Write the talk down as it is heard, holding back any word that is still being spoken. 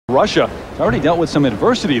Russia has already dealt with some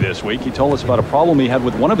adversity this week. He told us about a problem he had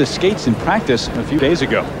with one of his skates in practice a few days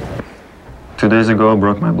ago. 2 days ago I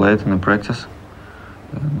broke my blade in the practice.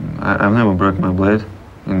 I've never broke my blade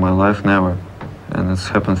in my life, never. And it's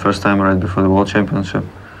happened first time right before the World Championship.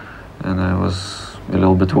 And I was a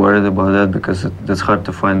little bit worried about that because it's hard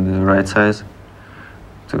to find the right size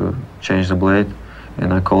to change the blade.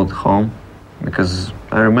 And I called home because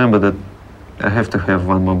I remember that I have to have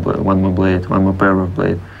one more pair of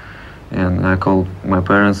blade. And I called my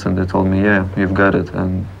parents and they told me, yeah, you've got it.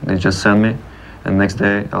 And they just sent me. And next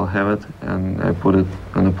day I'll have it. And I put it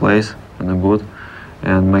on the place, in the boot,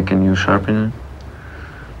 and make a new sharpening.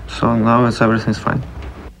 So now everything's fine.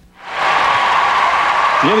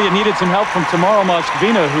 Ilia needed some help from Tamara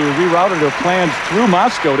Moskvina, who rerouted her plans through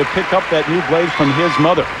Moscow to pick up that new blade from his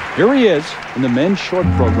mother. Here he is in the men's short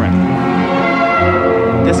program.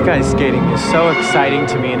 This guy's skating is so exciting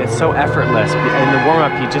to me, and it's so effortless. In the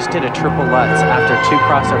warm-up, he just did a triple Lutz after 2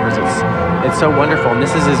 crossovers. It's so wonderful, and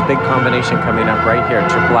this is his big combination coming up right here,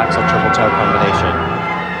 triple axel, triple toe combination.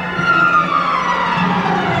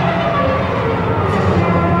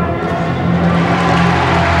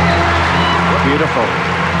 Beautiful.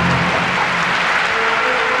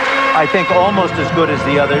 I think almost as good as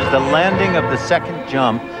the others. The landing of the second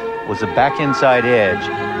jump was a back inside edge,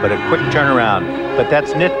 but a quick turnaround. But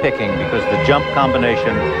that's nitpicking because the jump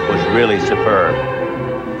combination was really superb.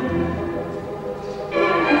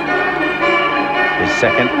 His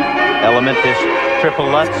second element, this triple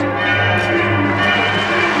Lutz.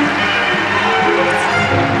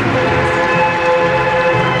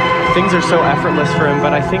 Things are so effortless for him,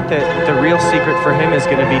 but I think that the real secret for him is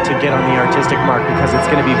going to be to get on the artistic mark, because it's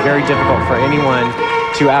going to be very difficult for anyone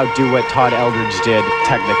to outdo what Todd Eldridge did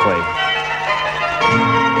technically.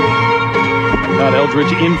 Todd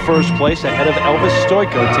Eldridge in first place ahead of Elvis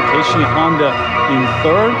Stoiko. Takeshi Honda in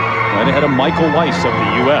third, right ahead of Michael Weiss of the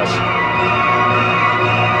U.S.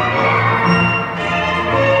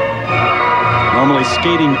 Normally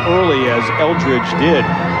skating early as Eldridge did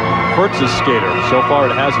hurts his skater. So far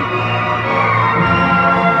it hasn't.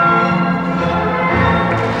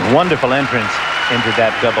 Wonderful entrance into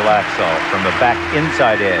that double axel from a back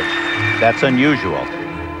inside edge. That's unusual.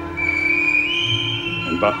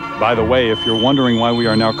 And by the way, if you're wondering why we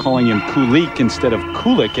are now calling him Kulik instead of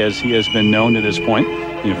Kulik, as he has been known to this point,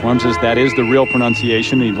 he informs us that is the real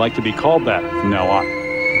pronunciation. He'd like to be called that from now on.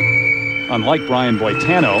 Unlike Brian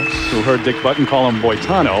Boitano, who heard Dick Button call him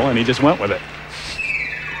Boitano, and he just went with it.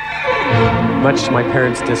 Much to my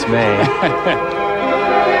parents' dismay.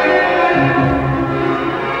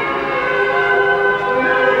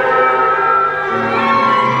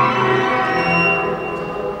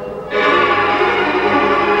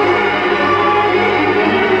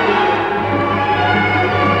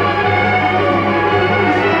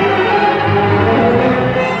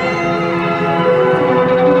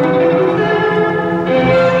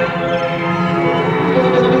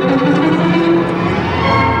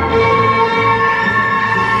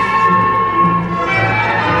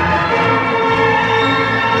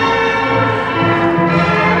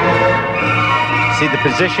 See, the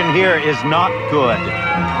position here is not good.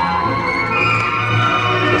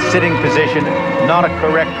 The sitting position, not a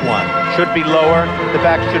correct one. Should be lower, the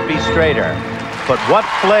back should be straighter. But what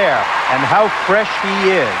flair and how fresh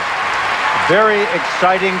he is. Very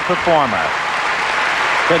exciting performer.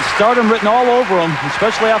 Had stardom written all over him,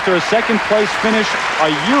 especially after a second-place finish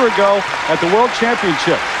a year ago at the World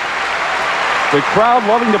Championships. The crowd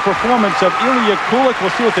loving the performance of Ilia Kulik.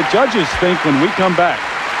 We'll see what the judges think when we come back.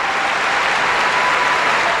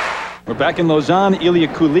 We're back in Lausanne. Ilia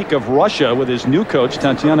Kulik of Russia with his new coach,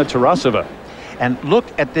 Tatiana Tarasova. And look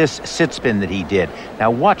at this sit spin that he did.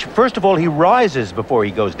 Now watch, first of all, he rises before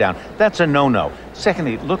he goes down. That's a no-no.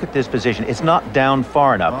 Secondly, look at this position. It's not down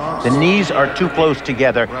far enough. The knees are too close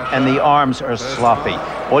together and the arms are sloppy.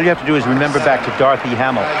 All you have to do is remember back to Dorothy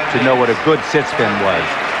Hamill to know what a good sit spin was.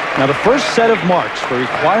 Now the first set of marks for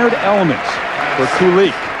required elements for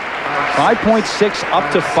Kulik, 5.6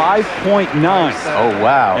 up to 5.9. Oh,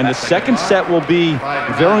 wow. And the second set will be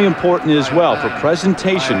very important as well for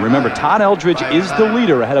presentation. Remember, Todd Eldridge is the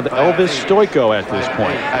leader ahead of Elvis Stoiko at this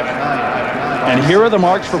point. And here are the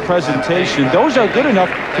marks for presentation. Those are good enough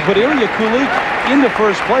to put Ilia Kulik in the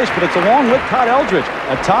first place, but it's along with Todd Eldridge,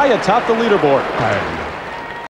 a tie atop the leaderboard.